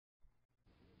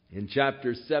In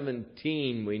chapter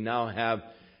 17, we now have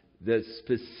the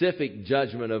specific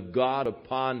judgment of God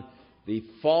upon the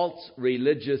false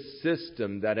religious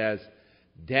system that has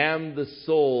damned the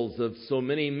souls of so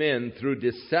many men through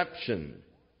deception.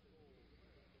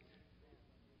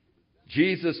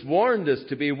 Jesus warned us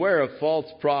to beware of false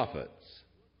prophets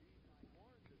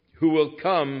who will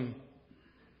come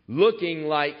looking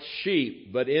like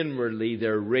sheep, but inwardly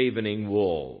they're ravening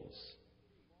wolves.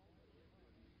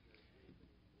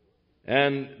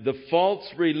 And the false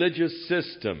religious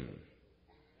system,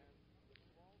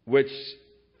 which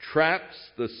traps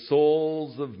the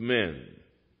souls of men,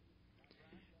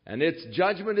 and its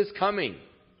judgment is coming.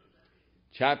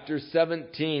 Chapter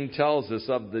 17 tells us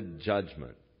of the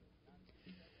judgment.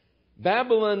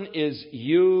 Babylon is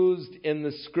used in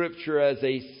the Scripture as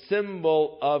a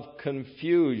symbol of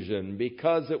confusion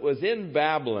because it was in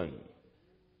Babylon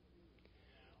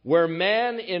where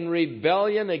man in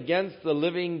rebellion against the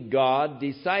living God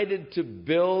decided to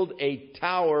build a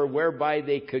tower whereby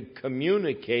they could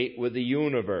communicate with the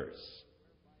universe.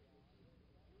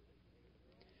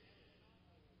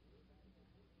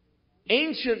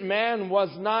 Ancient man was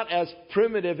not as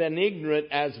primitive and ignorant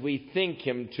as we think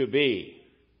him to be.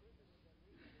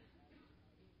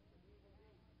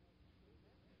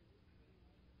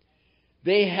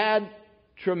 They had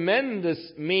tremendous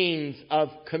means of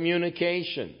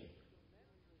communication,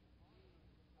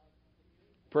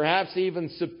 perhaps even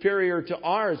superior to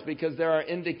ours, because there are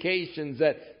indications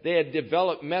that they had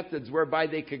developed methods whereby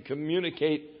they could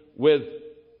communicate with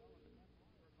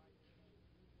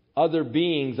other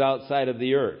beings outside of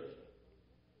the earth.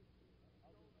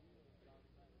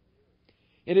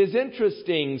 It is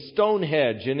interesting,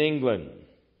 Stonehenge in England,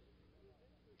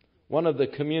 one of the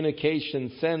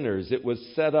communication centers, it was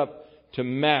set up to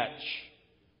match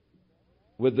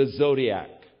with the zodiac.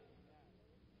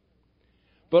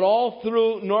 But all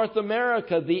through North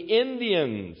America, the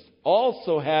Indians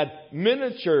also had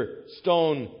miniature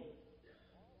stone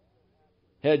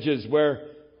hedges where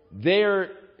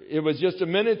it was just a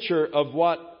miniature of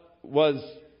what was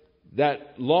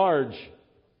that large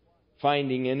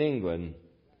finding in England,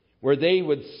 where they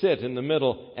would sit in the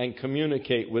middle and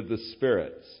communicate with the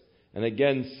spirits. And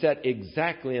again, set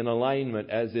exactly in alignment,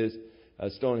 as is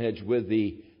Stonehenge, with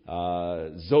the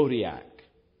zodiac.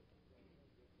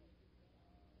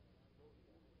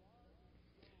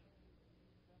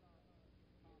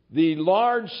 The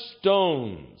large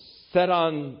stones set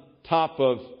on top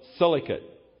of silicate.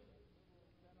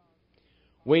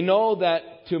 We know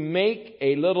that to make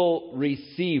a little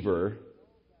receiver,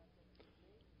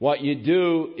 what you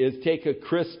do is take a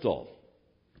crystal.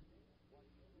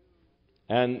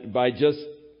 And by just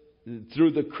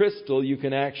through the crystal, you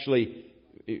can actually,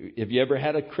 have you ever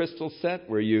had a crystal set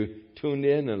where you tuned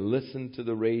in and listened to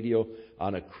the radio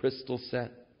on a crystal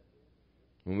set?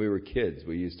 When we were kids,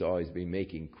 we used to always be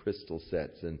making crystal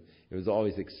sets, and it was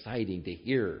always exciting to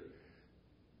hear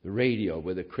the radio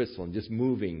with a crystal and just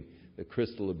moving the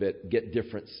crystal a bit, get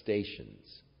different stations.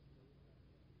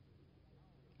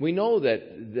 We know that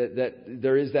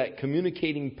there is that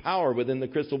communicating power within the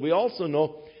crystal. We also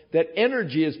know that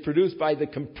energy is produced by the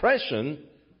compression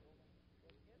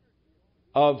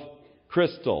of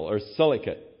crystal or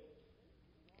silicate.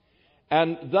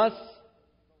 And thus,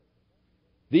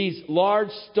 these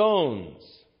large stones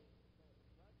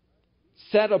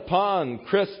set upon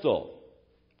crystal,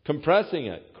 compressing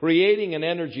it, creating an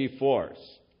energy force.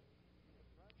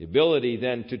 The ability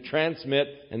then to transmit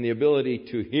and the ability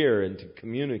to hear and to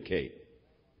communicate.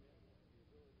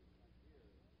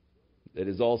 It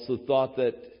is also thought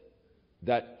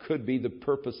that could be the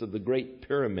purpose of the Great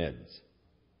Pyramids,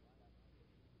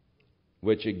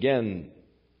 which again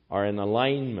are in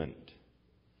alignment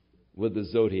with the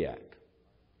zodiac.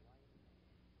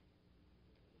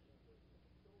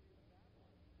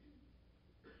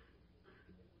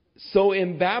 So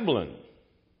in Babylon,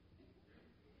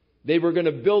 they were going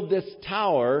to build this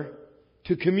tower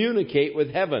to communicate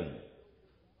with heaven.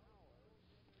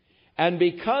 And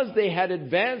because they had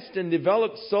advanced and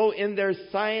developed so in their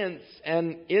science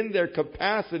and in their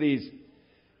capacities,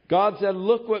 God said,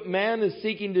 look what man is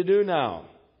seeking to do now.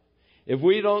 If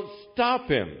we don't stop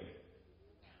him,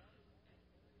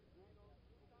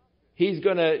 he's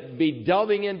going to be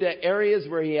delving into areas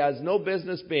where he has no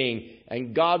business being.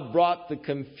 And God brought the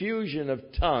confusion of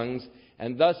tongues,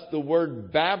 and thus the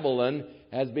word Babylon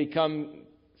has become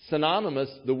synonymous.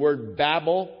 The word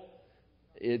Babel,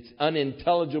 it's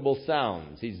unintelligible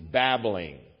sounds. He's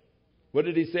babbling. What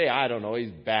did he say? I don't know.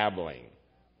 He's babbling.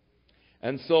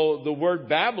 And so the word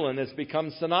Babylon has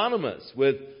become synonymous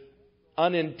with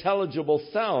unintelligible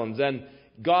sounds. And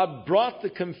God brought the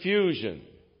confusion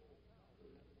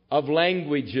of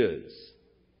languages,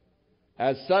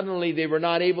 as suddenly they were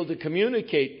not able to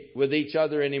communicate with each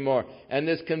other anymore. And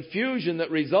this confusion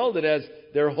that resulted as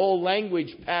their whole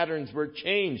language patterns were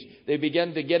changed. They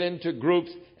began to get into groups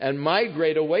and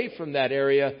migrate away from that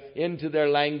area into their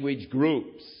language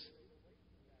groups.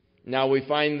 Now we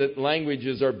find that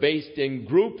languages are based in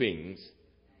groupings.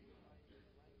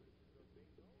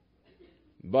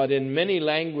 But in many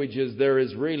languages there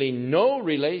is really no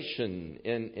relation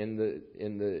in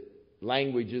the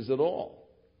languages at all,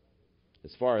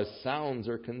 as far as sounds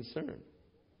are concerned.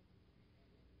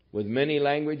 With many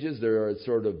languages, there are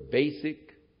sort of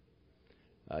basic.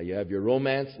 You have your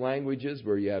Romance languages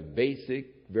where you have basic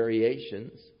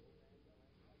variations.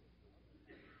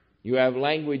 You have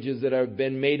languages that have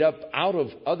been made up out of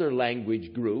other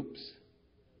language groups.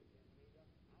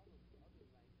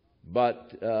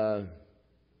 But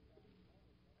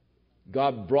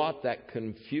God brought that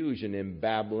confusion in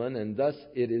Babylon, and thus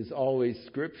it is always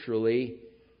scripturally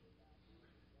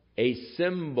a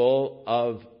symbol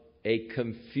of a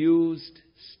confused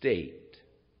state.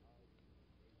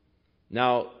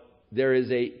 Now, there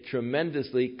is a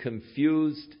tremendously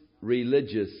confused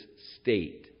religious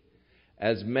state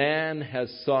as man has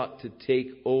sought to take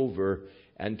over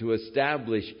and to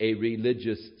establish a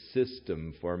religious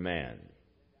system for man.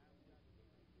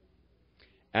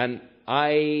 And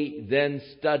I then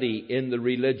study in the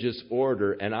religious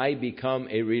order, and I become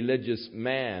a religious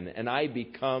man, and I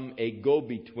become a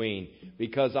go-between,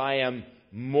 because I am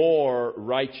more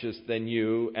righteous than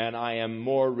you, and I am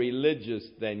more religious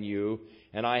than you,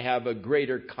 and I have a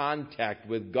greater contact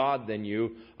with God than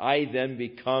you. I then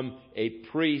become a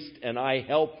priest, and I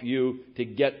help you to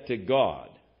get to God.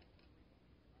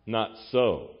 Not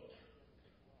so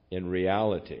in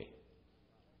reality.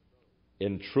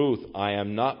 In truth, I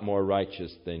am not more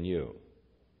righteous than you.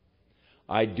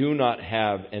 I do not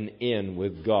have an in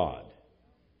with God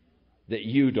that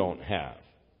you don't have.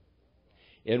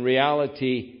 In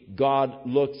reality, God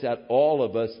looks at all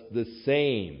of us the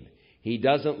same. He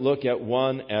doesn't look at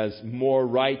one as more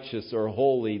righteous or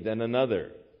holy than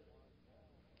another.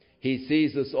 He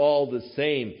sees us all the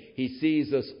same. He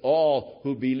sees us all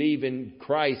who believe in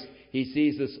Christ. He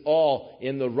sees us all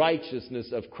in the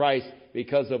righteousness of Christ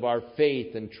because of our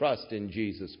faith and trust in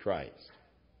Jesus Christ.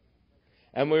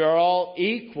 And we are all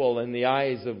equal in the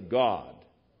eyes of God.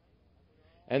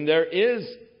 And there is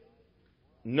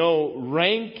no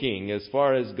ranking as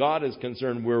far as God is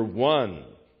concerned. We're one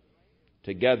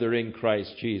together in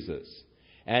Christ Jesus.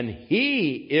 And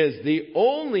He is the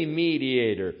only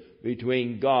mediator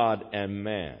between God and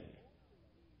man.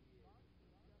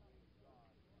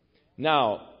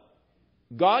 Now,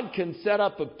 God can set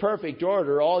up a perfect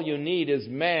order. All you need is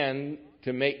man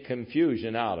to make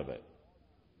confusion out of it.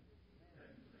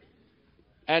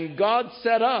 And God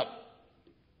set up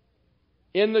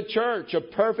in the church a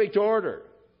perfect order.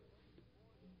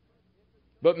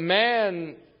 But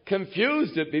man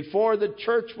confused it before the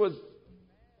church was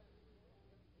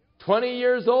 20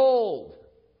 years old.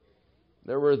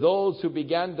 There were those who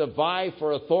began to vie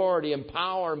for authority and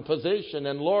power and position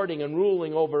and lording and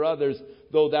ruling over others,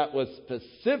 though that was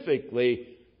specifically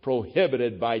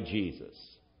prohibited by Jesus.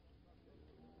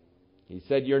 He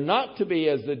said, you're not to be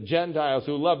as the Gentiles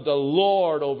who love to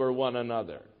lord over one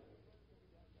another.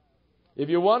 If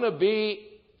you want to be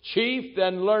chief,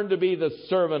 then learn to be the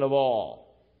servant of all.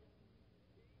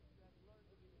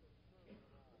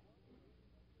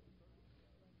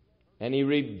 And He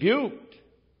rebuked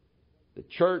the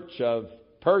church of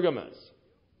Pergamos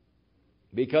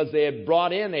because they had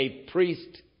brought in a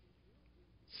priest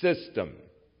system.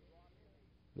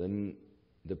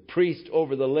 The priest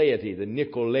over the laity, the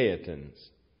Nicolaitans,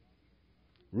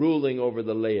 ruling over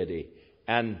the laity.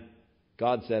 And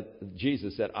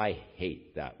Jesus said, I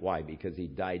hate that. Why? Because He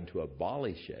died to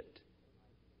abolish it.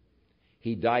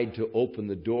 He died to open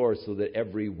the door so that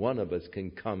every one of us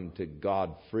can come to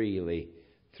God freely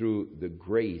through the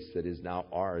grace that is now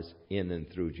ours in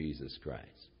and through Jesus Christ.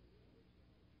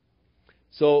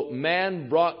 So man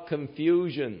brought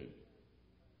confusion.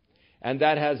 And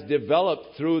that has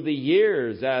developed through the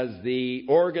years as the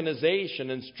organization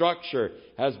and structure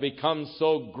has become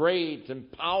so great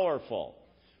and powerful.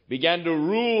 Began to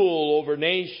rule over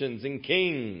nations and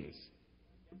kings.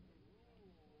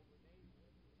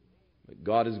 But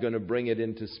God is going to bring it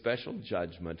into special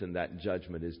judgment, and that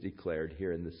judgment is declared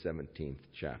here in the 17th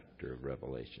chapter of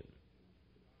Revelation.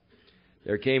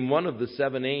 There came one of the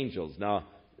seven angels. Now,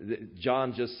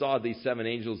 John just saw these seven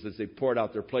angels as they poured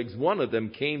out their plagues. One of them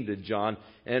came to John,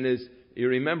 and as you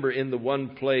remember, in the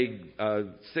one plague,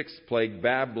 sixth plague,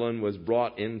 Babylon was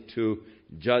brought into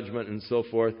judgment and so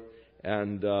forth.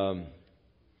 And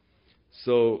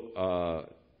So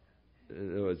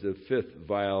there was a fifth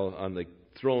vial on the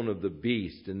throne of the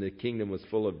beast, and the kingdom was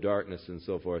full of darkness and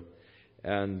so forth.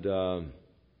 And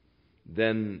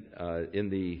then in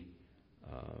the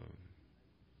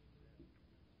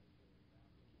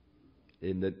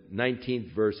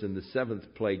 19th verse, in the seventh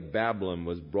plague, Babylon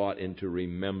was brought into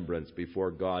remembrance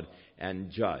before God and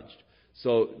judged.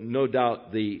 So no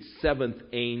doubt the seventh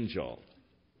angel,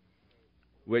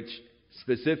 which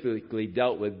specifically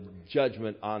dealt with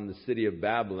judgment on the city of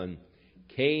Babylon,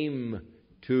 came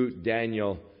to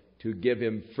Daniel to give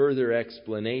him further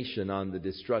explanation on the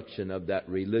destruction of that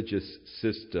religious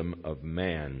system of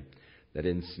man that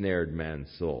ensnared man's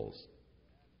souls.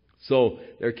 So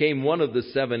there came one of the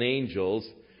seven angels,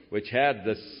 which had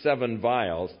the seven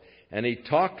vials, and he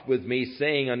talked with me,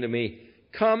 saying unto me,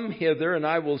 Come hither, and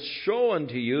I will show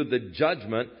unto you the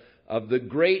judgment of the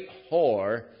great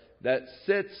whore that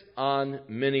sits on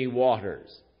many waters.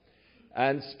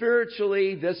 And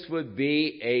spiritually, this would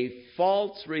be a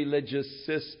false religious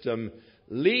system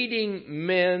leading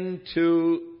men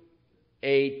to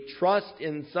a trust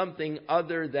in something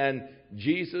other than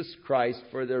Jesus Christ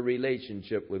for their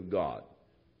relationship with God.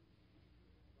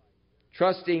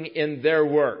 Trusting in their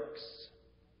works,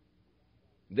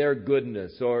 their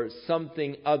goodness, or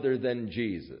something other than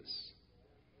Jesus.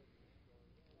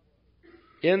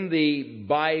 In the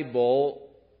Bible,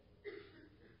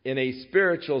 in a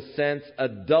spiritual sense,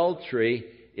 adultery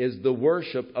is the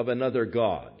worship of another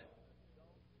god.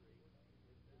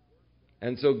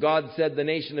 And so God said the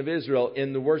nation of Israel,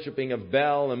 in the worshiping of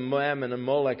Baal and Mammon and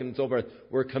Molech and so forth,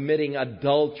 were committing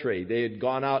adultery. They had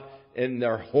gone out in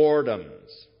their whoredoms.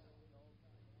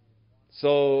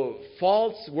 So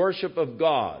false worship of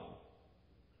God,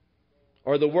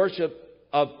 or the worship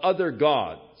of other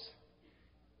gods,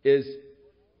 is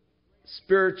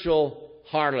spiritual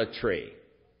harlotry.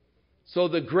 So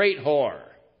the great whore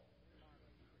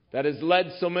that has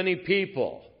led so many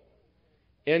people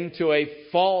into a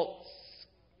false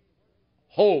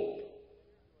hope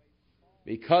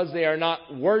because they are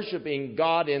not worshiping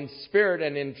God in spirit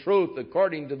and in truth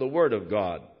according to the Word of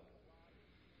God.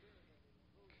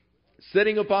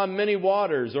 Sitting upon many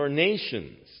waters, or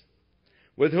nations,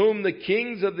 with whom the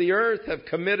kings of the earth have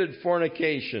committed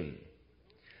fornication.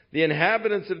 The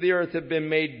inhabitants of the earth have been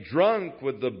made drunk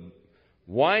with the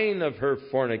wine of her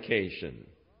fornication.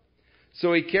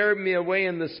 So he carried me away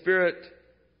in the spirit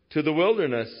to the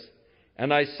wilderness,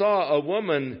 and I saw a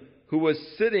woman who was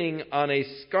sitting on a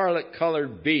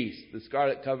scarlet-colored beast. The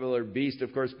scarlet-colored beast,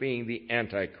 of course, being the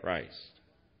Antichrist.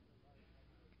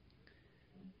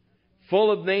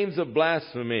 Full of names of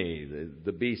blasphemy,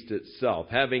 the beast itself,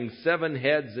 having 7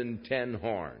 heads and 10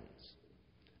 horns.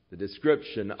 The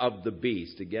description of the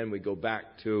beast. Again, we go back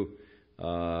to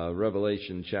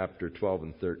Revelation chapter 12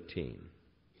 and 13.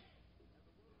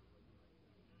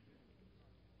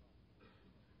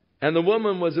 And the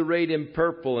woman was arrayed in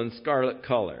purple and scarlet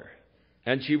color,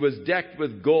 and she was decked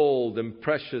with gold and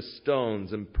precious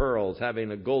stones and pearls,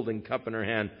 having a golden cup in her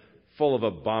hand full of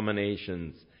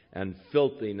abominations and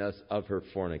filthiness of her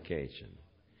fornication.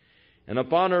 And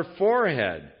upon her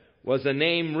forehead was a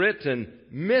name written,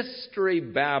 Mystery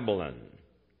Babylon,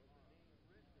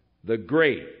 the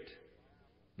Great,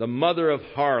 the mother of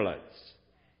harlots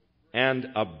and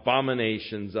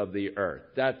abominations of the earth.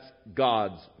 That's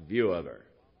God's view of her.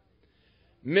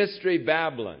 Mystery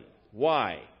Babylon.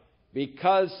 Why?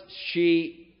 Because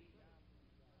she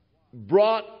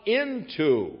brought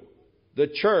into the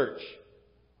church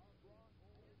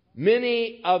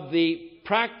many of the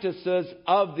practices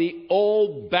of the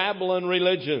old Babylon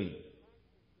religion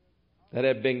that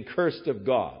have been cursed of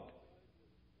God.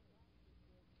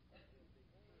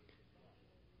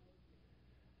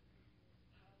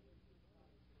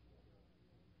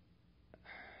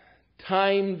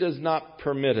 Time does not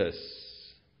permit us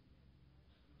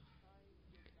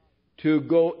to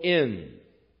go in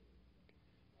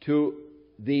to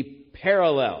the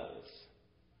parallels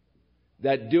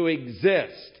that do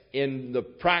exist in the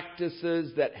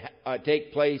practices that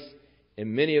take place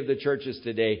in many of the churches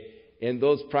today, in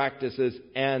those practices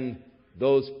and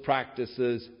those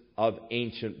practices of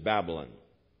ancient Babylon.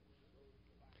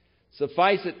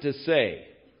 Suffice it to say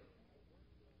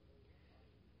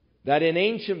that in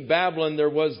ancient Babylon there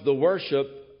was the worship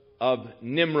of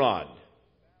Nimrod,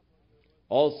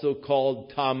 also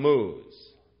called Tammuz,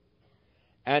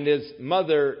 and his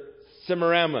mother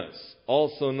Semiramis,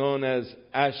 also known as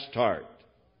Ashtart.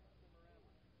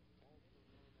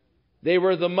 They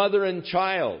were the mother and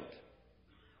child.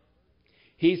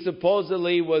 He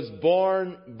supposedly was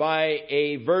born by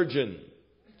a virgin.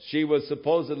 She was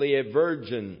supposedly a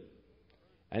virgin,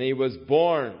 and he was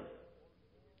born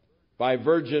by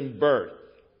virgin birth.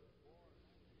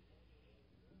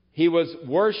 He was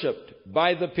worshipped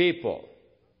by the people.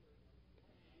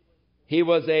 He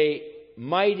was a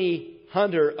mighty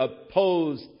hunter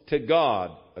opposed to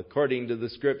God, according to the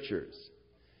Scriptures.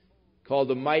 Called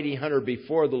a mighty hunter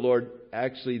before the Lord.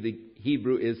 Actually, the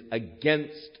Hebrew is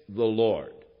against the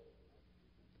Lord.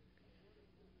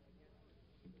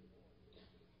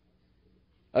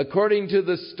 According to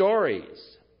the stories,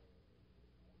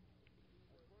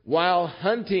 while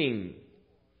hunting,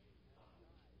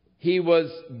 he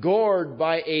was gored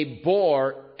by a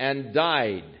boar and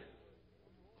died.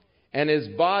 And his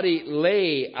body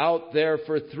lay out there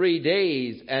for 3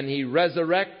 days, and he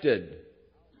resurrected.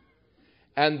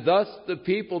 And thus the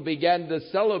people began to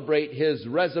celebrate his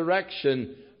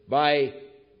resurrection by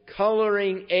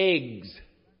coloring eggs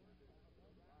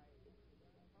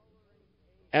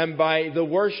and by the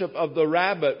worship of the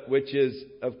rabbit, which is,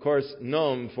 of course,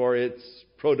 known for its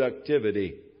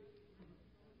productivity.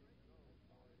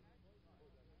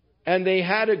 And they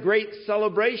had a great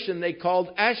celebration they called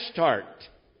Ashtart,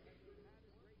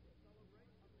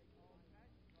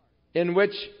 in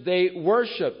which they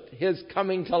worshipped his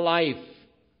coming to life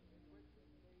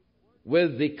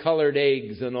with the colored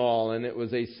eggs and all. And it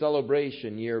was a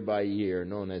celebration year by year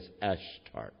known as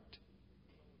Ashtart,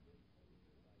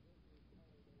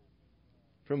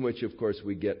 from which, of course,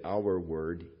 we get our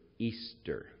word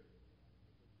Easter.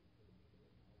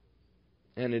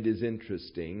 And it is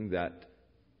interesting that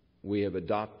we have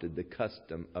adopted the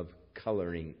custom of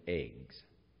coloring eggs.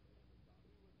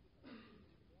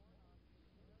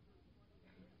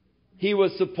 He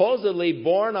was supposedly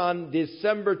born on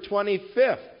December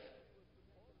 25th.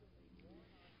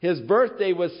 His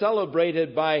birthday was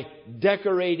celebrated by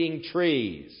decorating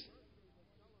trees,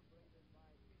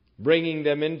 bringing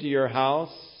them into your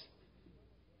house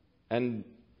and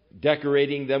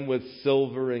decorating them with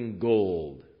silver and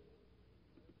gold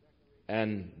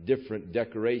and different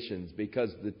decorations, because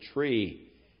the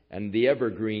tree and the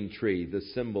evergreen tree, the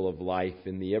symbol of life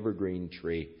in the evergreen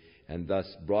tree, and thus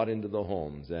brought into the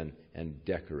homes and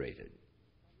decorated.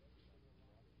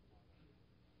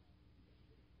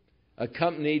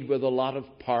 Accompanied with a lot of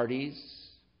parties,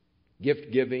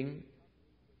 gift giving,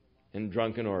 and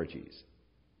drunken orgies.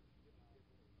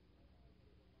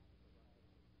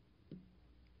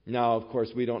 Now, of course,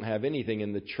 we don't have anything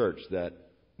in the church that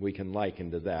we can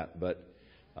liken to that, but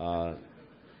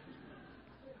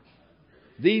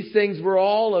these things were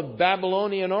all of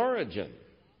Babylonian origin.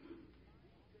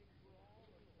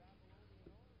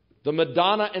 The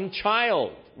Madonna and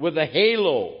Child with a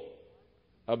halo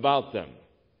about them.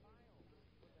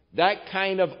 That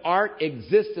kind of art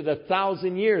existed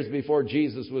 1,000 years before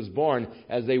Jesus was born,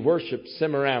 as they worshipped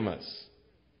Semiramis,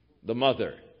 the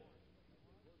mother,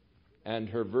 and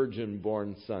her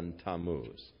virgin-born son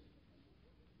Tammuz.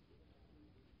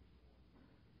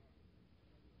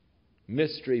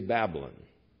 Mystery Babylon,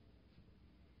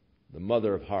 the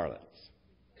mother of harlots.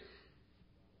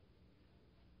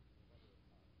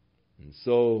 And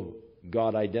so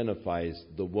God identifies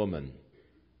the woman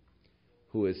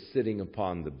who is sitting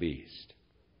upon the beast.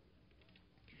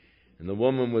 And the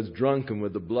woman was drunken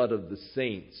with the blood of the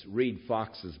saints. Read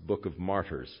Fox's Book of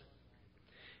Martyrs.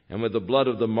 And with the blood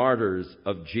of the martyrs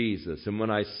of Jesus. And when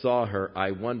I saw her,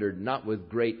 I wondered, not with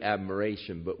great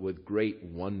admiration, but with great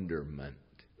wonderment.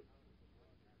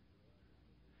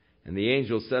 And the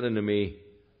angel said unto me,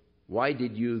 Why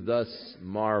did you thus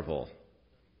marvel?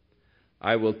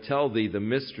 I will tell thee the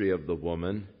mystery of the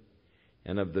woman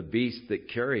and of the beast that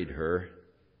carried her,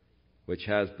 which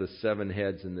has the 7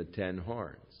 heads and the 10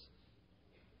 horns.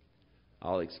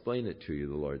 I'll explain it to you,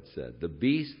 the Lord said. The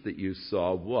beast that you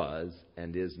saw was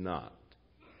and is not,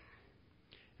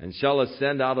 and shall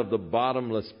ascend out of the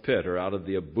bottomless pit, or out of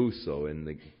the abuso in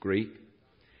the Greek,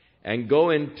 and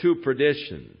go into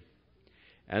perdition.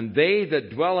 And they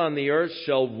that dwell on the earth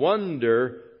shall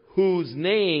wonder whose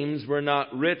names were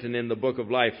not written in the book of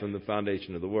life from the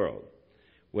foundation of the world,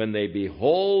 when they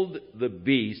behold the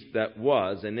beast that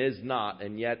was and is not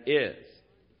and yet is.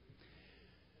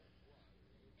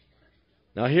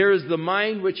 Now here is the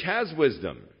mind which has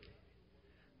wisdom.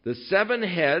 The 7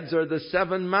 heads are the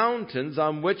 7 mountains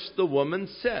on which the woman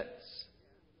sits.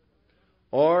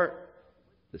 Or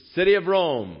the city of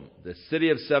Rome, the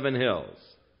city of 7 hills.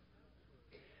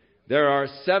 There are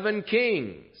 7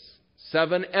 kings,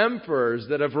 7 emperors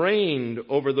that have reigned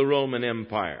over the Roman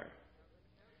Empire.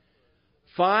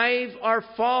 5 are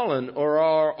fallen or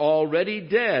are already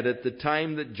dead at the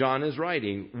time that John is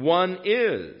writing. 1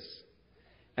 is,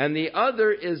 and the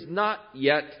other is not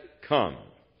yet come.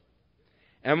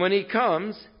 And when he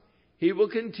comes, he will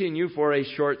continue for a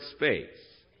short space.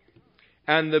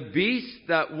 And the beast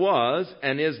that was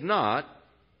and is not,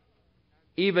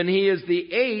 even he is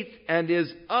the eighth and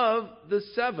is of the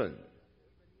seven.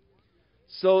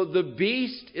 So the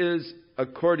beast is,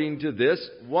 according to this,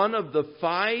 one of the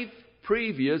 5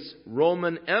 previous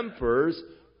Roman emperors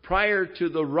prior to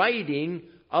the writing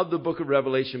of the book of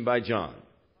Revelation by John.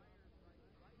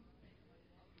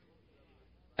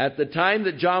 At the time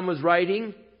that John was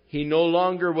writing, he no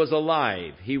longer was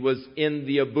alive. He was in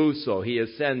the abuso. He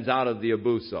ascends out of the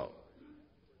abuso.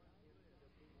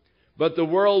 But the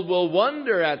world will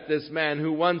wonder at this man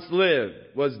who once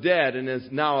lived, was dead, and is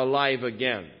now alive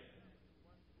again.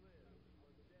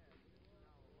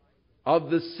 Of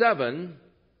the 7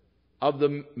 of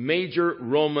the major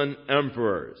Roman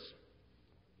emperors.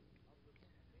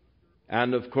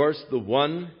 And of course, the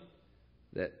one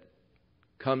that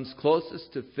comes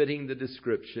closest to fitting the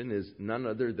description is none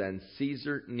other than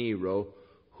Caesar Nero,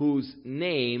 whose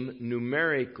name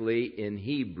numerically in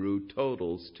Hebrew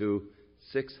totals to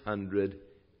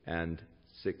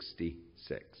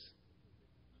 666.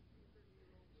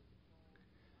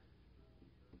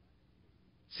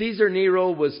 Caesar Nero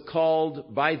was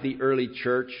called by the early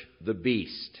church the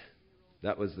Beast.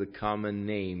 That was the common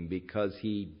name because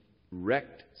he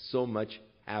wreaked so much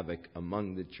havoc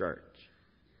among the church.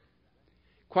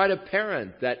 Quite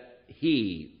apparent that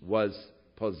he was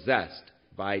possessed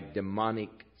by demonic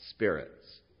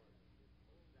spirits.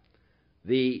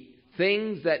 The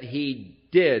things that he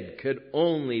did could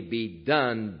only be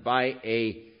done by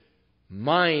a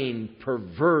mind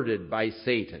perverted by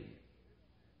Satan.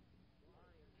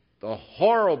 The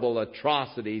horrible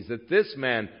atrocities that this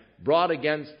man brought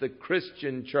against the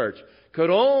Christian church could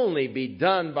only be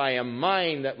done by a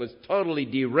mind that was totally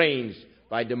deranged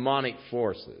by demonic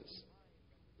forces.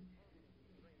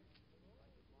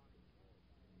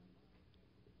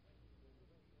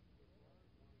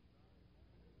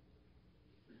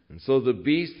 And so the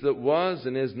beast that was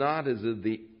and is not is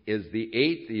the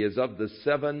eighth. He is of the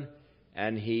 7,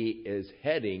 and he is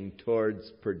heading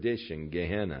towards perdition,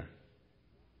 Gehenna.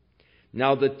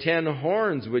 Now the 10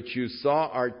 horns which you saw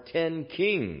are 10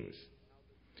 kings,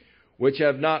 which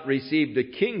have not received a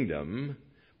kingdom,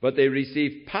 but they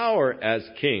receive power as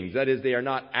kings. That is, they are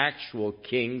not actual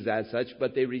kings as such,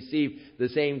 but they receive the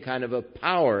same kind of a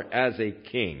power as a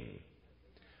king.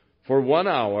 For 1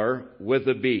 hour with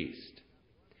the beast.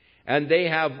 And they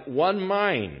have one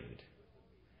mind.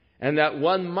 And that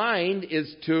one mind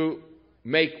is to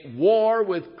make war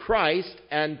with Christ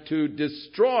and to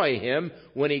destroy him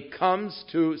when he comes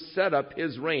to set up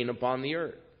his reign upon the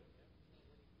earth.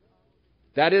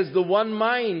 That is the one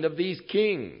mind of these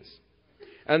kings.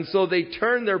 And so they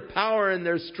turn their power and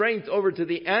their strength over to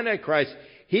the Antichrist.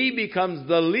 He becomes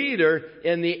the leader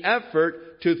in the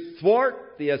effort to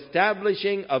thwart the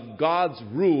establishing of God's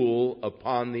rule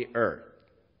upon the earth.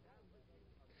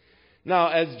 Now,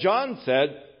 as John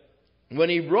said, when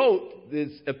he wrote this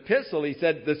epistle, he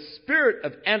said, the spirit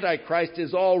of Antichrist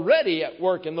is already at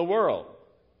work in the world.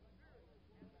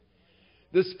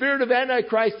 The spirit of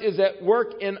Antichrist is at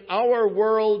work in our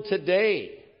world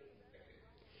today.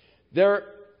 There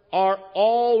are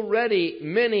already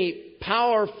many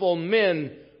powerful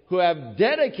men who have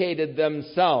dedicated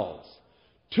themselves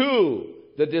to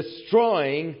the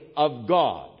destroying of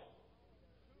God.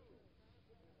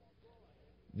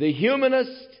 The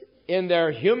humanists in their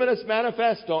Humanist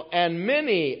Manifesto, and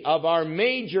many of our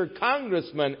major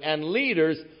congressmen and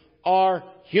leaders are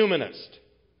humanist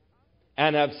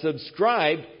and have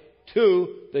subscribed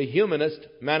to the Humanist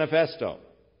Manifesto.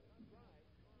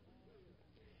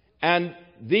 And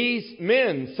these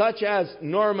men, such as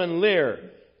Norman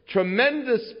Lear,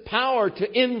 tremendous power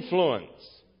to influence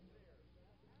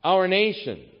our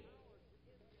nation,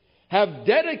 have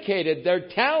dedicated their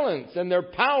talents and their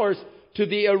powers to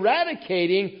the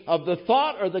eradicating of the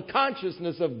thought or the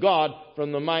consciousness of God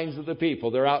from the minds of the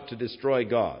people. They're out to destroy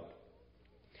God.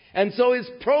 And so his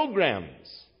programs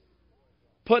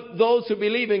put those who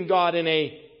believe in God in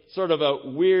a sort of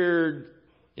a weird,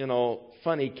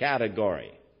 funny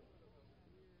category.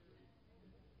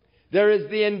 There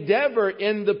is the endeavor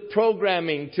in the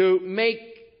programming to make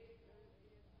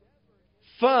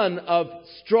fun of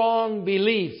strong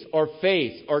beliefs or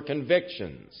faith or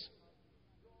convictions.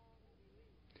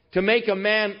 To make a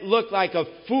man look like a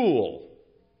fool,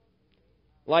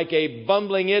 like a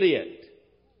bumbling idiot,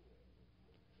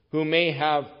 who may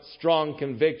have strong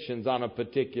convictions on a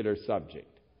particular subject.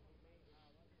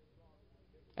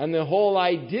 And the whole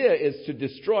idea is to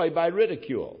destroy by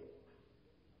ridicule.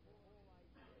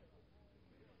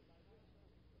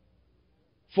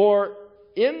 For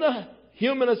in the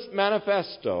Humanist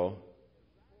Manifesto,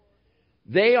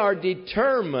 they are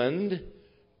determined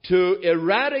to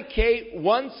eradicate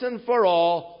once and for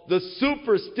all the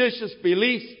superstitious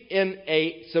beliefs in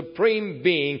a supreme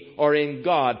being or in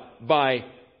God by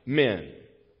men.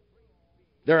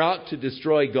 They're out to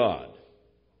destroy God.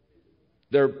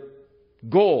 Their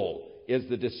goal is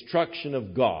the destruction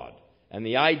of God and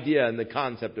the idea and the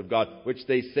concept of God, which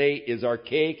they say is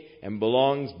archaic and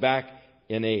belongs back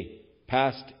in a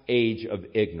past age of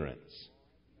ignorance.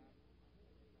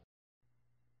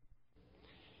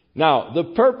 Now, the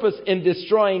purpose in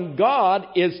destroying God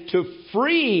is to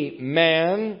free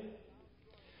man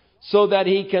so that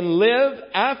he can live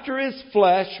after his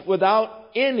flesh without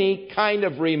any kind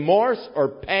of remorse or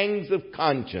pangs of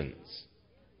conscience.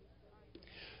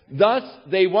 Thus,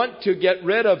 they want to get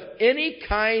rid of any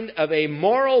kind of a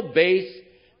moral base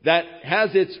that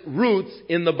has its roots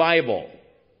in the Bible.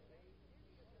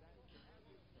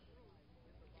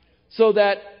 So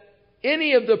that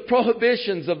any of the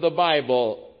prohibitions of the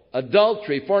Bible,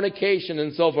 adultery, fornication,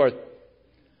 and so forth,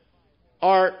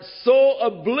 are so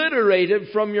obliterated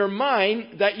from your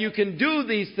mind that you can do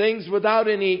these things without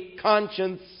any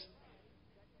conscience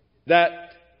that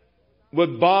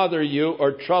would bother you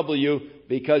or trouble you,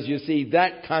 because you see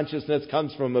that consciousness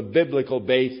comes from a biblical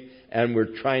base, and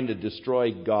we're trying to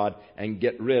destroy God and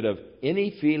get rid of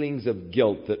any feelings of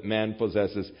guilt that man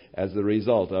possesses as the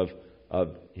result of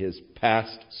his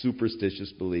past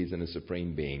superstitious beliefs in a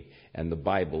supreme being and the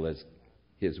Bible as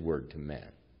his word to man.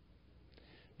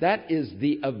 That is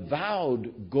the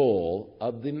avowed goal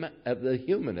of the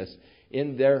humanists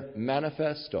in their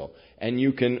manifesto. And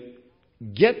you can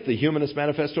get the Humanist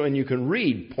Manifesto and you can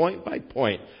read point by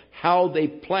point how they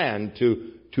plan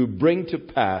to bring to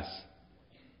pass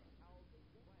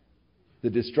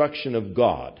the destruction of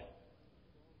God.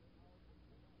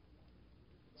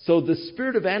 So the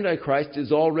spirit of Antichrist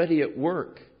is already at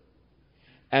work.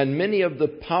 And many of the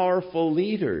powerful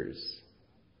leaders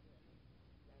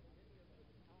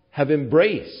have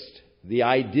embraced the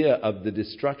idea of the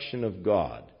destruction of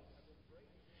God.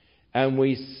 And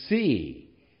we see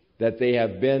that they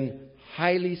have been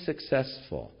highly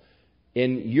successful.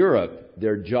 In Europe,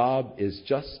 their job is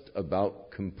just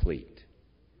about complete.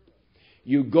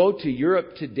 You go to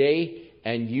Europe today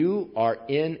and you are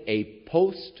in a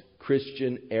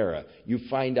post-Christian era. You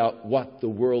find out what the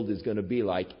world is going to be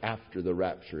like after the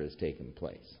rapture has taken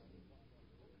place.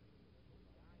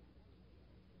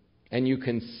 And you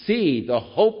can see the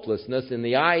hopelessness in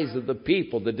the eyes of the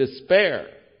people, the despair.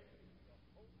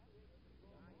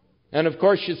 And of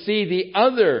course you see the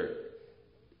other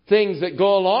things that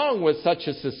go along with such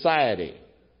a society.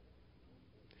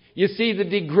 You see the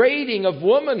degrading of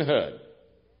womanhood.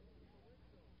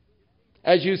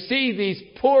 As you see these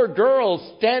poor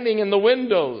girls standing in the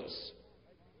windows,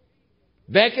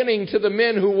 beckoning to the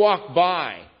men who walk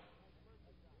by,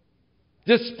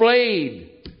 displayed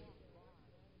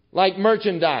like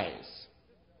merchandise,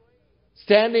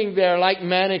 standing there like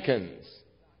mannequins,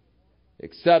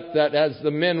 except that as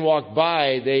the men walk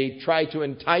by, they try to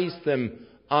entice them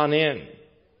on in.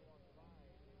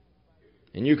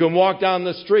 And you can walk down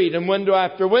the street and window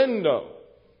after window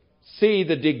see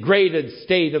the degraded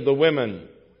state of the women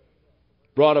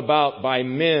brought about by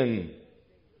men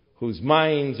whose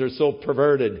minds are so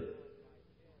perverted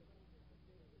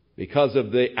because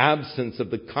of the absence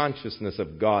of the consciousness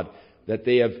of God, that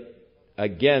they have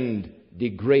again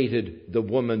degraded the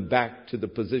woman back to the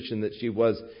position that she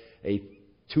was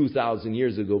 2,000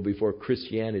 years ago before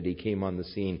Christianity came on the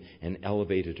scene and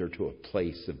elevated her to a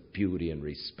place of beauty and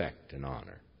respect and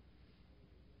honor.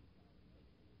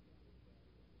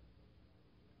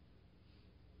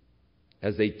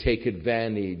 As they take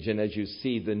advantage, and as you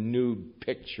see the nude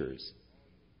pictures,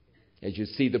 as you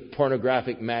see the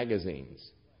pornographic magazines,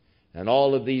 and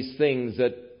all of these things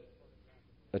that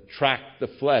attract the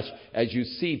flesh, as you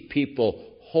see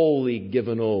people wholly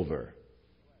given over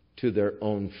to their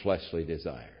own fleshly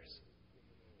desires.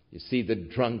 You see the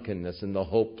drunkenness and the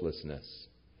hopelessness,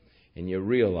 and you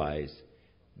realize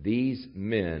these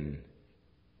men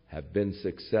have been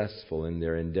successful in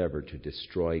their endeavor to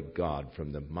destroy God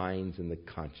from the minds and the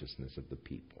consciousness of the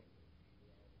people.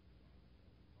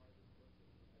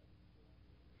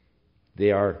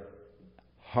 They are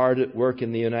hard at work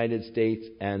in the United States,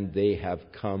 and they have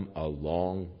come a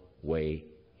long way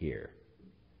here.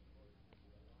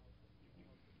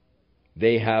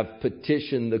 They have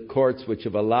petitioned the courts which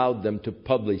have allowed them to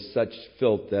publish such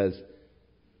filth as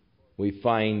we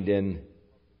find in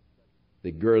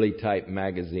the girly type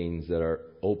magazines that are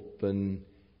open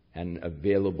and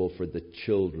available for the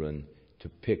children to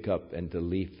pick up and to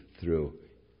leaf through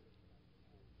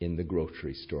in the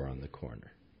grocery store on the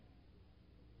corner.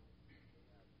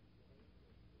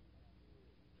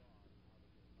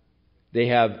 They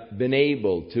have been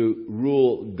able to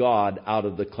rule God out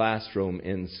of the classroom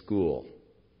in school.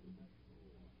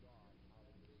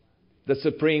 The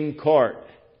Supreme Court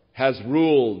has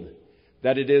ruled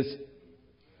that it is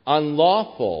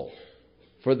unlawful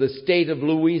for the state of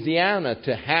Louisiana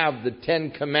to have the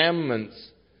 10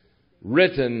 Commandments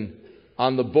written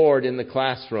on the board in the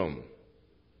classroom,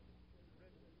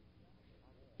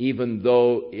 even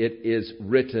though it is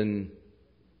written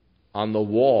on the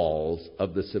walls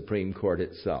of the Supreme Court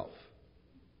itself.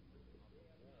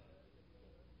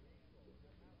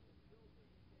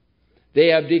 They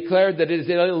have declared that it is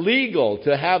illegal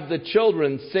to have the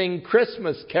children sing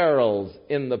Christmas carols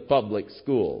in the public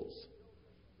schools.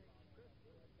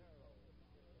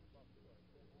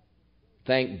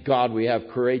 Thank God we have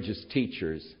courageous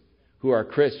teachers who are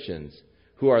Christians,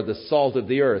 who are the salt of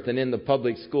the earth, and in the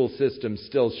public school system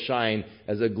still shine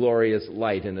as a glorious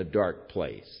light in a dark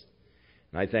place.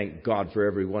 And I thank God for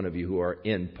every one of you who are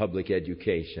in public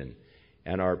education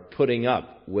and are putting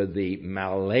up with the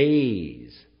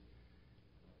malaise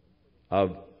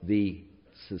of the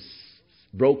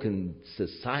broken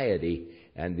society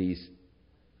and these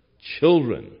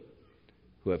children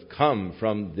who have come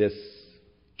from this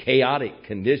chaotic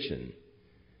condition,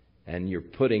 and you're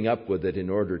putting up with it in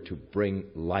order to bring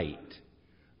light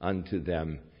unto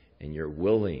them, and you're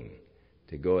willing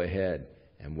to go ahead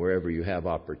and wherever you have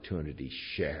opportunity,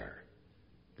 share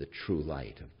the true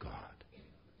light of God.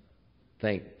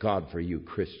 Thank God for you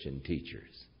Christian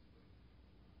teachers.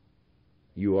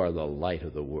 You are the light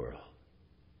of the world.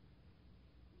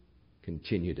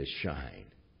 Continue to shine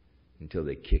until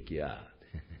they kick you out.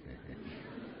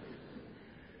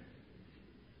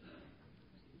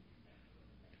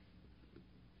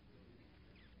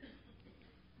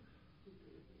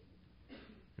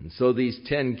 And so these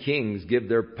 10 kings give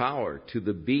their power to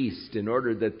the beast in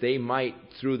order that they might,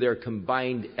 through their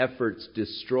combined efforts,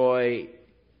 destroy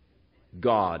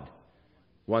God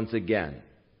once again.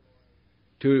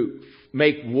 To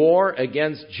make war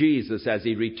against Jesus as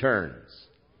He returns.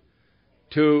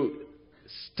 To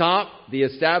stop the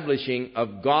establishing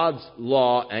of God's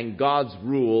law and God's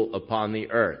rule upon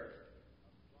the earth.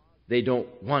 They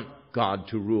don't want God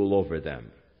to rule over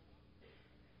them.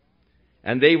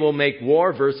 And they will make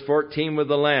war, verse 14, with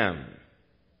the Lamb.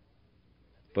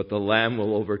 But the Lamb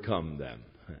will overcome them.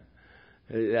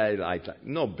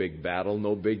 No big battle,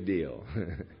 no big deal.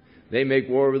 They make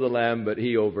war with the Lamb, but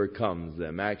He overcomes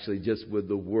them. Actually, just with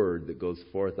the word that goes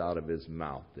forth out of His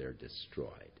mouth, they're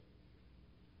destroyed.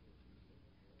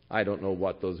 I don't know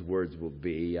what those words will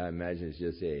be. I imagine it's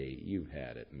just, hey, you've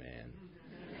had it, man.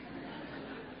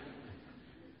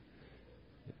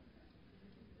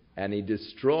 And He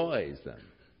destroys them.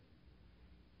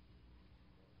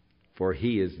 For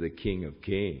He is the King of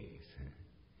kings.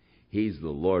 He's the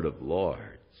Lord of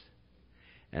lords.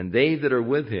 And they that are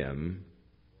with Him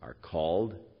are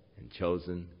called and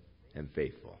chosen and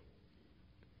faithful.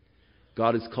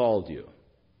 God has called you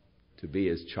to be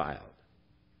His child.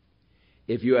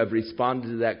 If you have responded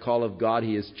to that call of God,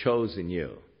 He has chosen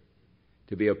you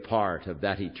to be a part of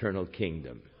that eternal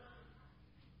kingdom.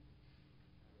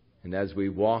 And as we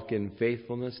walk in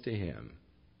faithfulness to Him,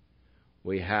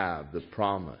 we have the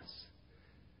promise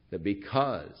that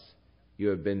because you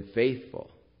have been faithful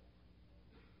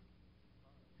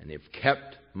and have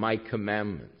kept my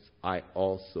commandments, I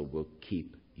also will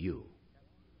keep you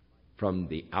from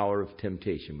the hour of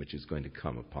temptation which is going to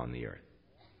come upon the earth.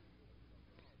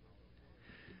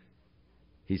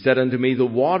 He said unto me, the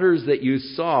waters that you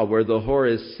saw where the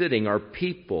whore is sitting are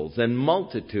peoples and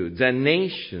multitudes and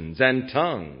nations and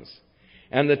tongues.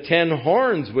 And the 10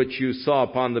 horns which you saw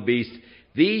upon the beast,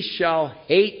 these shall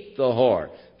hate the whore.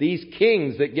 These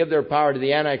kings that give their power to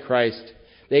the Antichrist,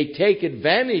 they take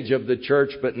advantage of the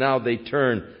church, but now they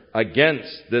turn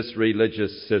against this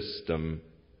religious system.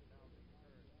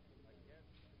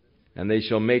 And they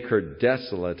shall make her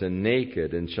desolate and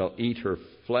naked, and shall eat her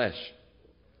flesh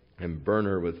and burn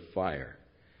her with fire.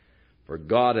 For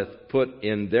God hath put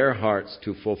in their hearts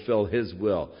to fulfill His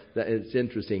will. It's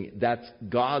interesting. That's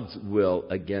God's will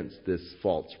against this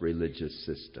false religious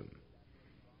system.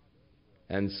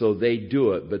 And so they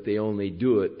do it, but they only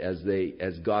do it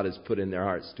as God has put in their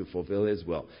hearts to fulfill His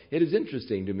will. It is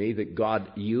interesting to me that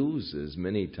God uses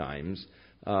many times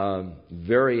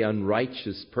very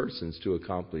unrighteous persons to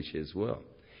accomplish His will.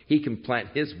 He can plant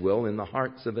His will in the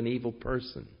hearts of an evil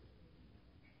person.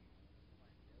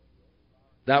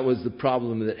 That was the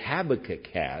problem that Habakkuk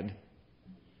had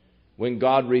when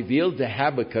God revealed to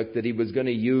Habakkuk that He was going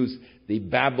to use the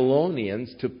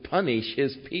Babylonians to punish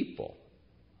His people.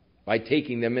 by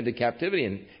taking them into captivity.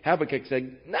 And Habakkuk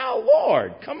said, "Now,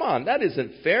 Lord, come on, that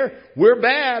isn't fair. We're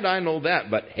bad, I know that.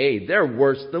 But hey, they're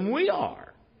worse than we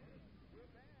are.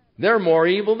 They're more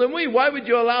evil than we. Why would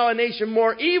you allow a nation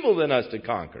more evil than us to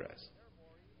conquer us?"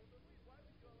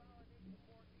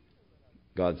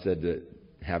 God said to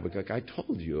Habakkuk, "I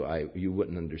told you you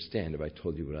wouldn't understand if I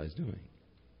told you what I was doing."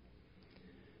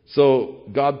 So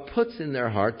God puts in their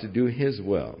heart to do His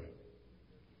will,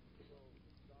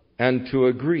 and to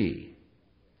agree,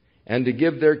 and to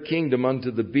give their kingdom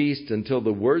unto the beast until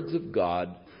the words of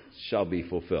God shall be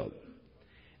fulfilled.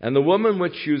 And the woman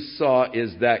which you saw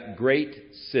is that great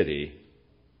city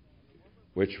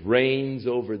which reigns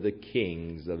over the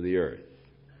kings of the earth.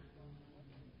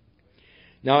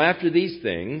 Now after these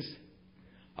things,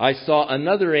 I saw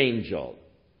another angel,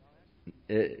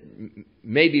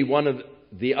 maybe one of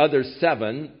the other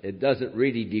seven. It doesn't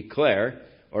really declare,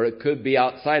 or it could be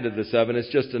outside of the seven. It's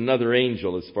just another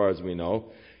angel as far as we know,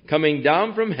 coming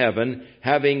down from heaven,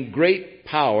 having great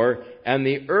power, and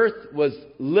the earth was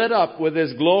lit up with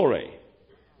His glory.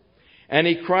 And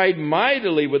he cried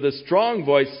mightily with a strong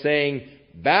voice, saying,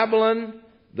 Babylon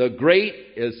the great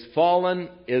is fallen,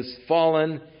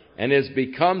 and is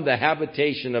become the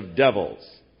habitation of devils,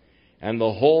 and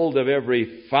the hold of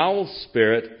every foul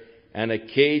spirit, and a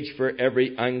cage for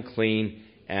every unclean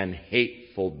and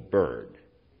hateful bird.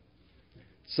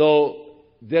 So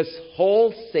this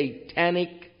whole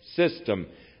satanic system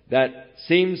that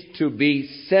seems to be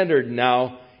centered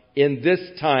now in this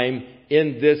time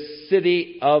in this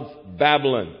city of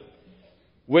Babylon,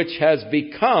 which has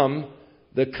become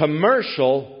the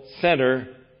commercial center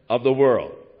of the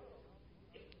world.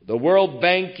 The world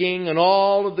banking and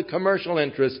all of the commercial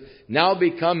interests now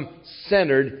become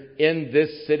centered in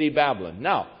this city Babylon.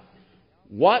 Now,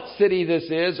 what city this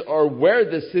is or where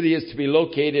this city is to be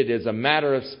located is a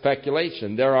matter of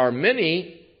speculation. There are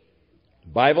many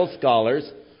Bible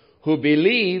scholars who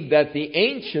believe that the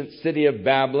ancient city of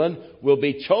Babylon will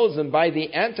be chosen by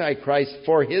the Antichrist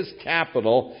for his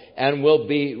capital and will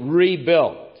be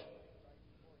rebuilt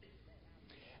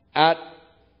at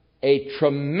a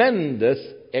tremendous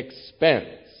expense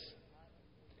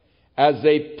as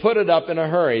they put it up in a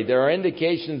hurry. There are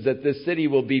indications that this city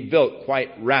will be built quite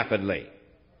rapidly.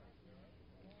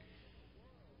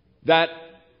 That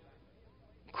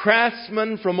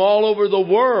craftsmen from all over the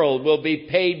world will be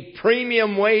paid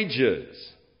premium wages.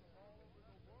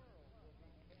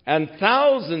 And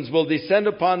thousands will descend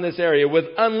upon this area with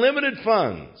unlimited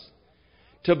funds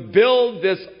to build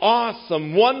this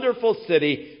awesome, wonderful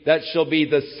city that shall be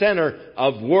the center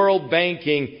of world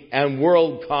banking and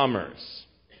world commerce.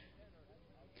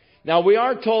 Now, we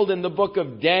are told in the book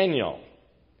of Daniel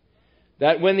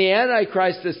that when the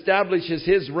Antichrist establishes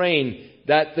his reign,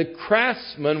 that the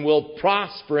craftsman will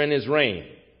prosper in his reign.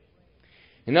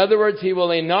 In other words, he will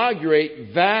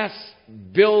inaugurate vast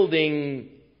building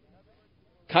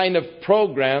kind of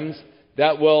programs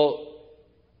that will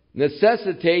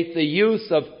necessitate the use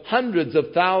of hundreds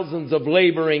of thousands of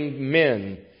laboring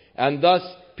men. And thus,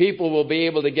 people will be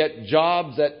able to get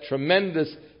jobs at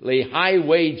tremendously high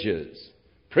wages,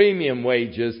 premium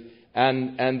wages,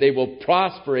 and they will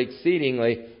prosper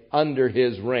exceedingly under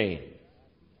his reign.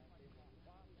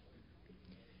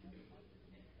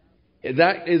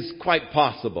 That is quite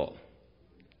possible.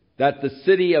 That the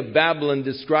city of Babylon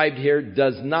described here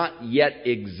does not yet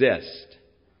exist,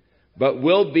 but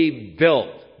will be built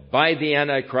by the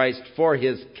Antichrist for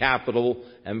his capital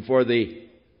and for the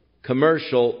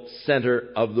commercial center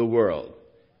of the world.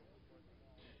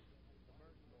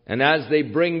 And as they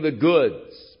bring the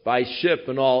goods by ship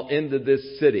and all into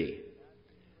this city,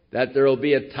 that there will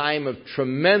be a time of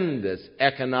tremendous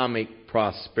economic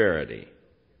prosperity.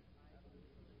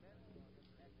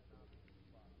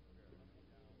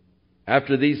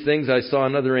 After these things I saw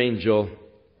another angel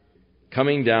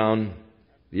coming down.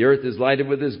 The earth is lighted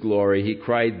with his glory. He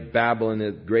cried, Babylon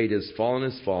the great is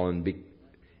fallen,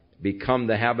 become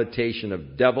the habitation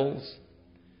of devils,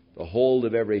 the hold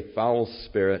of every foul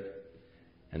spirit,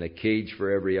 and a cage for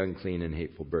every unclean and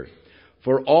hateful bird.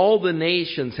 For all the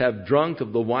nations have drunk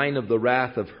of the wine of the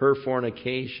wrath of her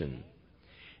fornication,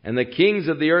 and the kings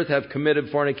of the earth have committed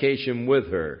fornication with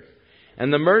her.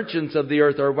 And the merchants of the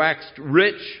earth are waxed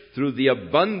rich through the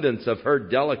abundance of her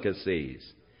delicacies.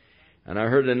 And I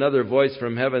heard another voice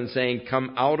from heaven saying,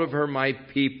 Come out of her, my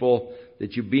people,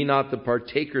 that you be not the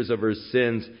partakers of her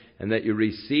sins, and that you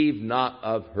receive not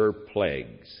of her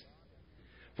plagues.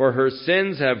 For her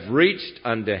sins have reached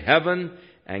unto heaven,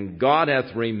 and God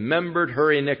hath remembered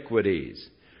her iniquities.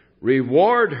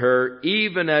 Reward her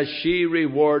even as she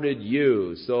rewarded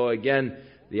you. So again,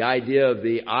 the idea of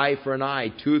the eye for an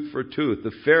eye, tooth for tooth,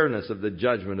 the fairness of the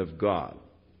judgment of God.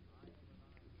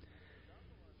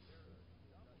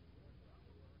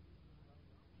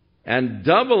 And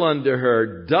double unto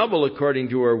her, double according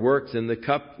to her works, in the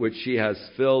cup which she has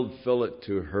filled, fill it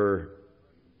to her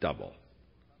double.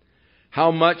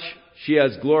 How much she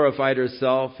has glorified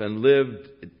herself and lived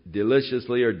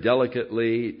deliciously or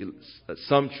delicately,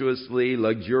 sumptuously,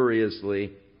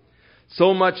 luxuriously,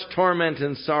 so much torment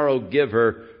and sorrow give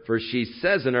her, for she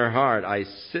says in her heart, I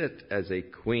sit as a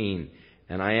queen,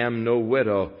 and I am no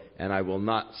widow, and I will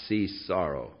not see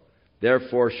sorrow.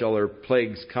 Therefore shall her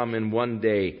plagues come in one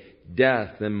day,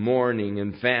 death and mourning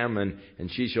and famine,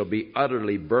 and she shall be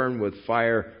utterly burned with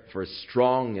fire, for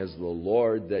strong is the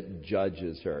Lord that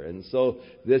judges her. And so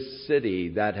this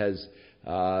city that has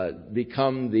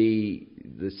become the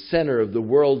center of the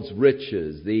world's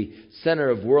riches, the center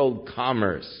of world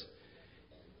commerce,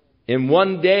 in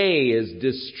one day is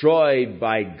destroyed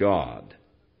by God.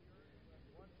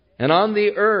 And on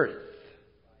the earth,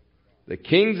 the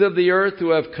kings of the earth who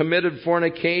have committed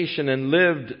fornication and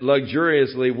lived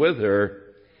luxuriously with her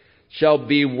shall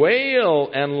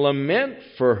bewail and lament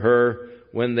for her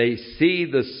when they see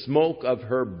the smoke of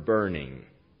her burning,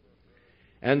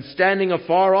 and standing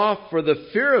afar off for the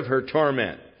fear of her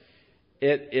torment.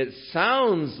 It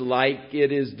sounds like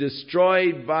it is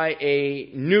destroyed by a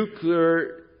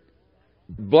nuclear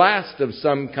blast of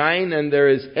some kind, and there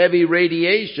is heavy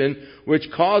radiation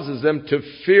which causes them to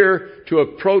fear to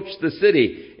approach the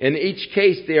city. In each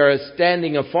case, they are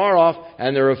standing afar off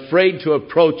and they're afraid to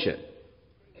approach it,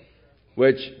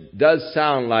 which does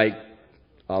sound like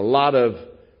a lot of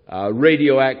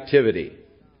radioactivity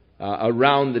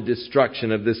around the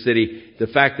destruction of the city. The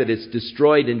fact that it's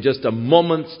destroyed in just a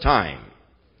moment's time.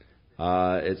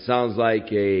 It sounds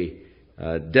like a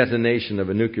detonation of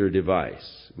a nuclear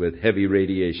device with heavy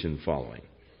radiation following.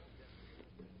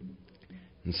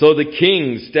 And so the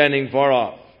king, standing far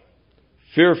off,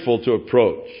 fearful to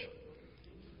approach,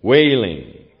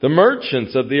 wailing, the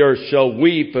merchants of the earth shall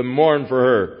weep and mourn for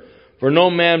her, for no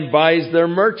man buys their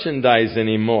merchandise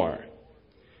anymore.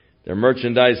 Their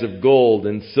merchandise of gold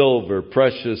and silver,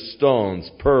 precious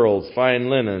stones, pearls, fine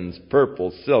linens,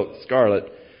 purple, silk, scarlet,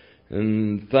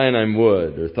 and thyine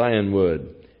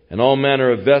wood, and all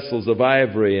manner of vessels of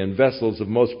ivory, and vessels of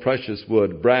most precious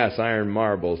wood, brass, iron,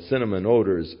 marble, cinnamon,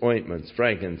 odors, ointments,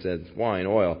 frankincense, wine,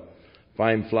 oil,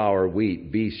 fine flour,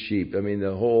 wheat, beast, sheep. I mean,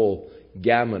 the whole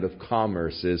gamut of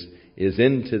commerce is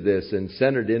into this and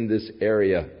centered in this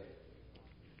area.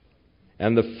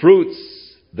 And the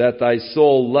fruits that thy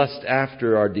soul lust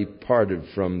after are departed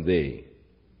from thee.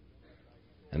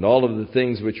 And all of the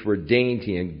things which were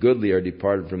dainty and goodly are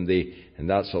departed from thee, and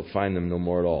thou shalt find them no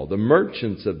more at all. The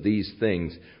merchants of these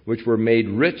things, which were made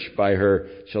rich by her,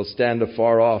 shall stand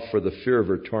afar off for the fear of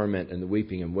her torment and the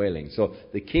weeping and wailing. So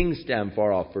the kings stand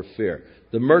far off for fear.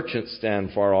 The merchants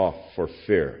stand far off for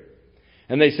fear.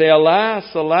 And they say, Alas,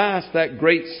 alas, that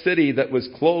great city that was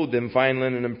clothed in fine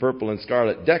linen and purple and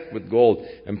scarlet, decked with gold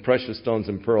and precious stones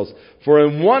and pearls. For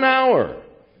in 1 hour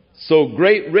so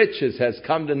great riches has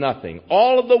come to nothing.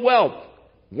 All of the wealth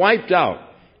wiped out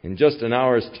in just an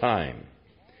hour's time.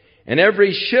 And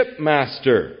every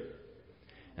shipmaster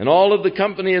and all of the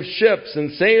company of ships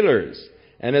and sailors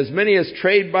and as many as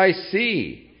trade by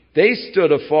sea, they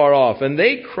stood afar off, and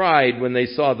they cried when they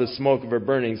saw the smoke of her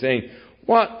burning, saying,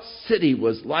 What city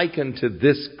was likened to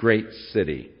this great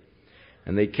city?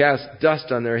 And they cast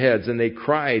dust on their heads, and they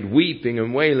cried, weeping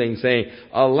and wailing, saying,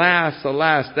 Alas,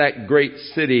 alas, that great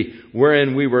city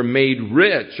wherein we were made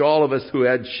rich, all of us who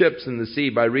had ships in the sea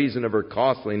by reason of her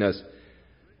costliness.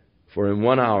 For in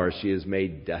 1 hour she is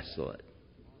made desolate.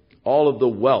 All of the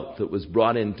wealth that was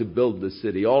brought in to build the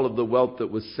city, all of the wealth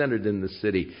that was centered in the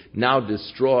city, now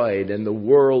destroyed, and the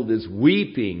world is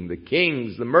weeping, the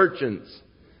kings, the merchants,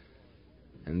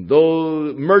 and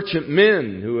those merchant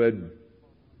men who had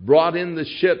brought in the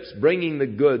ships, bringing the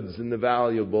goods and the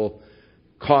valuable,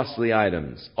 costly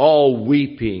items, all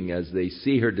weeping as they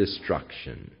see her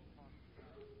destruction.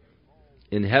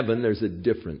 In heaven, there's a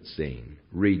different scene.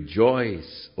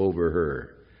 Rejoice over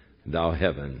her, thou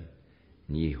heaven,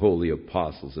 ye holy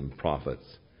apostles and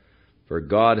prophets, for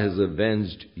God has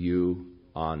avenged you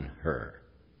on her.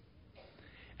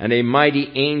 And a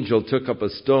mighty angel took up a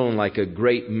stone like a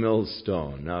great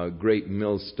millstone. Now, a great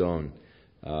millstone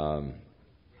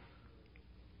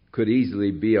could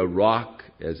easily be a rock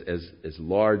as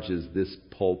large as this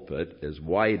pulpit, as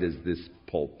wide as this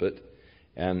pulpit,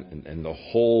 and the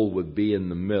hole would be in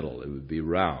the middle. It would be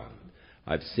round.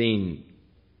 I've seen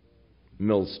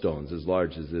millstones as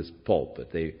large as this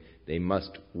pulpit. They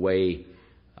must weigh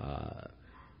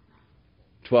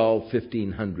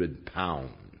 1,500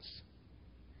 pounds.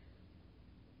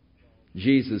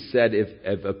 Jesus said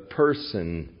if a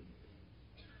person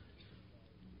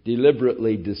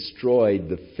deliberately destroyed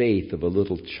the faith of a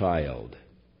little child,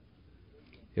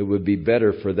 it would be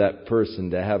better for that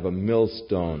person to have a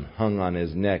millstone hung on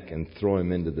his neck and throw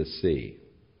him into the sea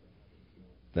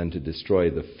than to destroy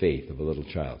the faith of a little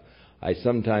child. I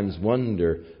sometimes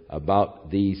wonder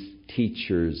about these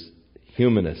teachers,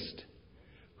 humanists,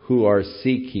 who are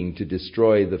seeking to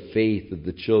destroy the faith of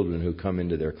the children who come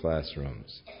into their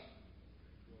classrooms.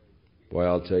 Boy,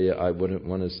 I'll tell you, I wouldn't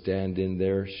want to stand in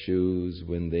their shoes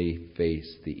when they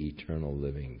face the eternal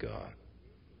living God.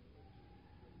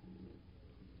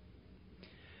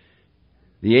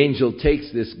 The angel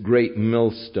takes this great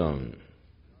millstone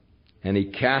and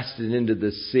he casts it into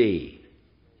the sea.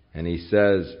 And he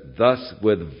says, "Thus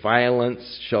with violence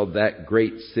shall that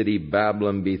great city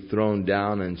Babylon be thrown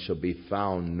down and shall be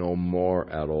found no more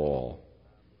at all."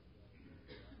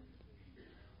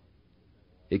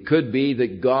 It could be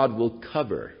that God will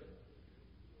cover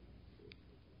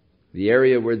the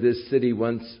area where this city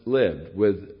once lived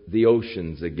with the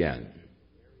oceans again.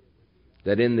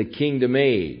 That in the kingdom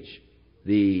age,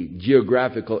 the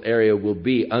geographical area will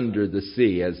be under the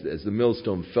sea as the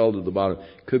millstone fell to the bottom.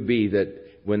 Could be that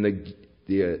when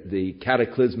the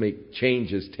cataclysmic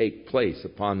changes take place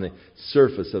upon the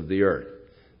surface of the earth,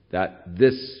 that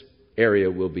this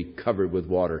area will be covered with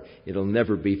water. It'll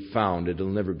never be found. It'll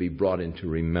never be brought into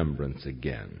remembrance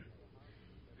again.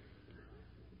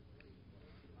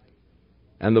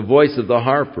 And the voice of the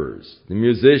harpers, the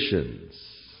musicians,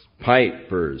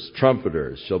 pipers,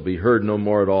 trumpeters shall be heard no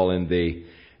more at all in thee,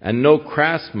 and no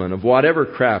craftsman of whatever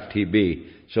craft he be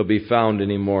shall be found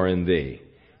any more in thee.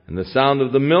 And the sound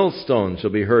of the millstone shall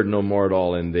be heard no more at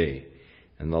all in thee.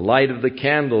 And the light of the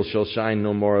candle shall shine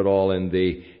no more at all in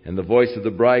thee. And the voice of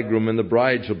the bridegroom and the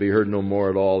bride shall be heard no more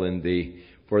at all in thee.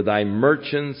 For thy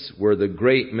merchants were the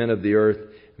great men of the earth,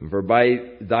 and for by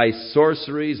thy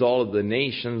sorceries all of the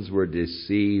nations were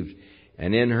deceived.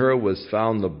 And in her was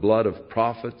found the blood of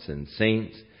prophets and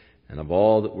saints, and of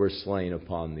all that were slain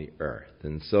upon the earth.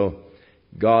 And so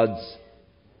God's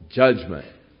judgment,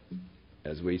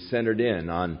 as we centered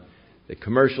in on the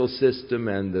commercial system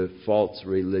and the false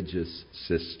religious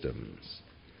systems.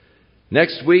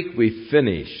 Next week we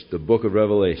finish the book of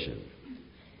Revelation.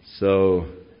 So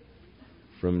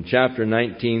from chapter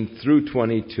 19 through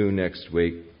 22 next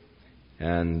week.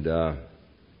 And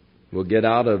we'll get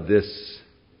out of this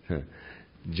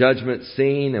judgment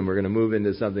scene and we're going to move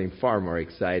into something far more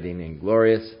exciting and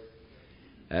glorious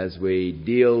as we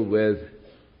deal with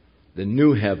the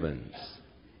new heavens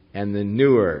and the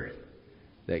new earth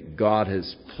that God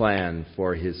has planned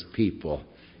for His people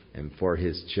and for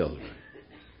His children.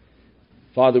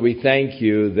 Father, we thank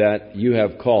you that you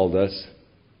have called us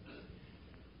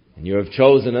and you have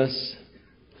chosen us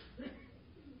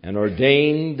and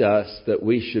ordained us that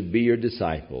we should be your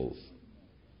disciples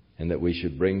and that we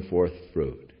should bring forth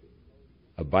fruit,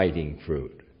 abiding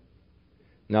fruit.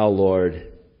 Now,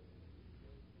 Lord,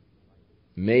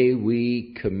 may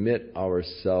we commit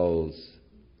ourselves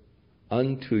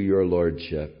unto your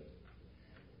lordship,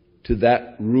 to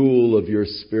that rule of your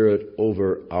Spirit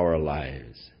over our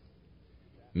lives.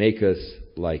 Make us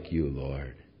like you,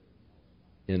 Lord,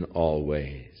 in all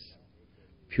ways.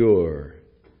 Pure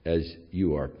as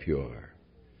you are pure.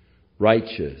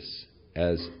 Righteous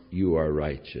as you are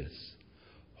righteous.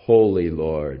 Holy,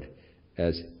 Lord,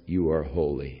 as you are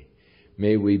holy.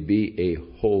 May we be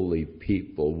a holy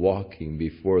people walking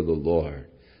before the Lord,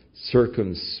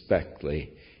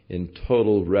 circumspectly, in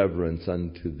total reverence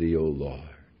unto thee, O Lord,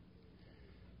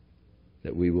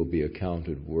 that we will be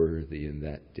accounted worthy in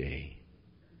that day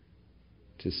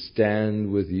to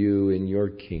stand with you in your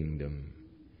kingdom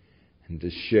and to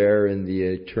share in the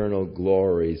eternal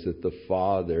glories that the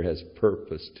Father has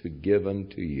purposed to give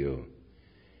unto you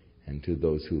and to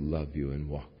those who love you and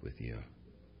walk with you.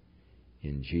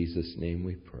 In Jesus' name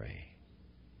we pray.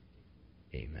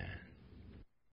 Amen.